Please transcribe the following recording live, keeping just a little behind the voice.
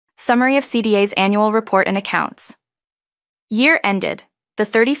Summary of CDA's Annual Report and Accounts. Year ended, the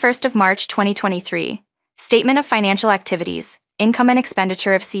 31st of March 2023. Statement of Financial Activities, Income and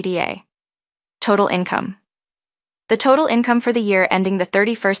Expenditure of CDA. Total Income. The total income for the year ending the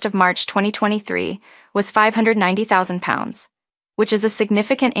 31st of March 2023 was £590,000, which is a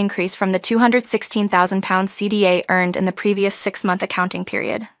significant increase from the £216,000 CDA earned in the previous 6-month accounting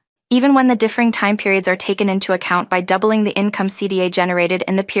period. Even when the differing time periods are taken into account by doubling the income CDA generated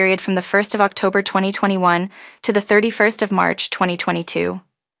in the period from the 1st of October 2021 to the 31st of March 2022,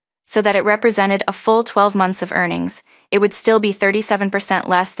 so that it represented a full 12 months of earnings, it would still be 37%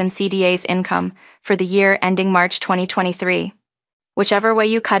 less than CDA's income for the year ending March 2023. Whichever way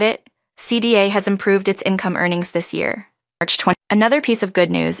you cut it, CDA has improved its income earnings this year. Another piece of good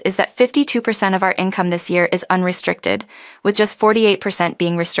news is that 52% of our income this year is unrestricted, with just 48%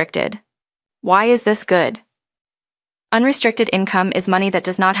 being restricted. Why is this good? Unrestricted income is money that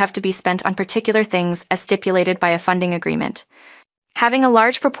does not have to be spent on particular things as stipulated by a funding agreement. Having a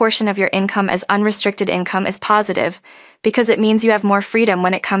large proportion of your income as unrestricted income is positive because it means you have more freedom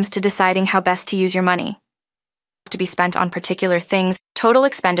when it comes to deciding how best to use your money. To be spent on particular things. Total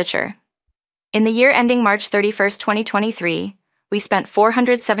expenditure. In the year ending March 31st, 2023, we spent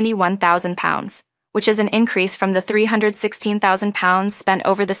 £471,000, which is an increase from the £316,000 spent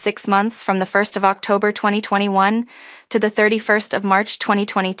over the 6 months from the 1st of October 2021 to the 31st of March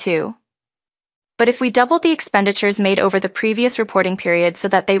 2022. But if we doubled the expenditures made over the previous reporting period so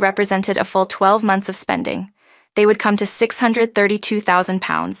that they represented a full 12 months of spending, they would come to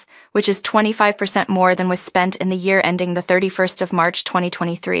 £632,000, which is 25% more than was spent in the year ending the 31st of March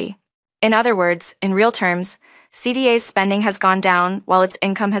 2023. In other words, in real terms, CDA's spending has gone down while its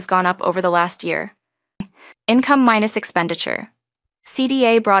income has gone up over the last year. Income minus expenditure.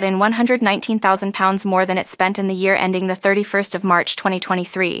 CDA brought in £119,000 more than it spent in the year ending the 31st of March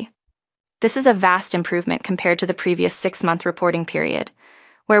 2023. This is a vast improvement compared to the previous 6-month reporting period,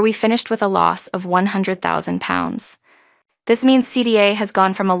 where we finished with a loss of £100,000. This means CDA has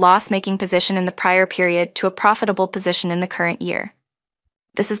gone from a loss-making position in the prior period to a profitable position in the current year.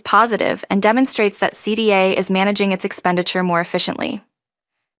 This is positive and demonstrates that CDA is managing its expenditure more efficiently.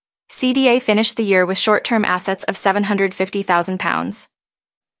 CDA finished the year with short-term assets of £750,000.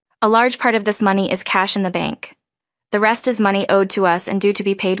 A large part of this money is cash in the bank. The rest is money owed to us and due to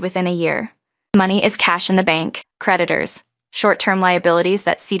be paid within a year. Money is cash in the bank, creditors, short-term liabilities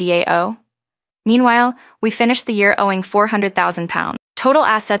that CDA owe. Meanwhile, we finished the year owing £400,000. Total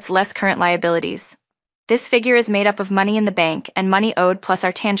assets less current liabilities. This figure is made up of money in the bank and money owed plus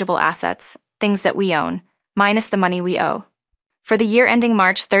our tangible assets, things that we own, minus the money we owe. For the year ending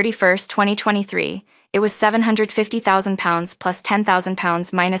March 31st, 2023, it was £750,000 plus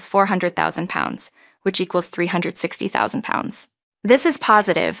 £10,000 minus £400,000, which equals £360,000. This is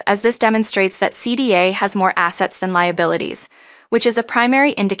positive, as this demonstrates that CDA has more assets than liabilities, which is a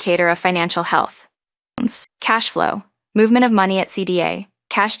primary indicator of financial health. Cash flow. Movement of money at CDA.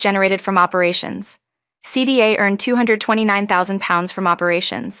 Cash generated from operations. CDA earned £229,000 from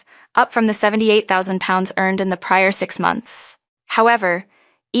operations, up from the £78,000 earned in the prior 6 months. However,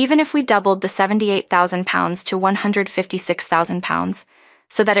 even if we doubled the £78,000 to £156,000,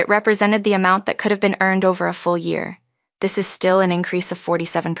 so that it represented the amount that could have been earned over a full year, this is still an increase of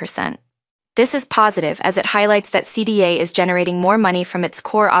 47%. This is positive as it highlights that CDA is generating more money from its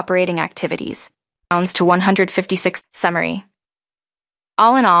core operating activities. To 156. Summary.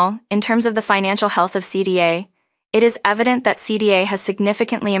 All in all, in terms of the financial health of CDA, it is evident that CDA has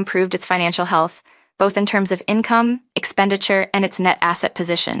significantly improved its financial health, both in terms of income, expenditure, and its net asset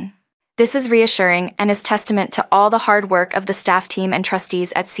position. This is reassuring and is testament to all the hard work of the staff team and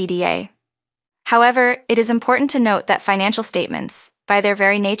trustees at CDA. However, it is important to note that financial statements, by their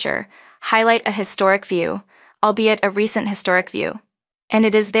very nature, highlight a historic view, albeit a recent historic view. And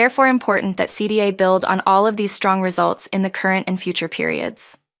it is therefore important that CDA build on all of these strong results in the current and future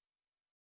periods.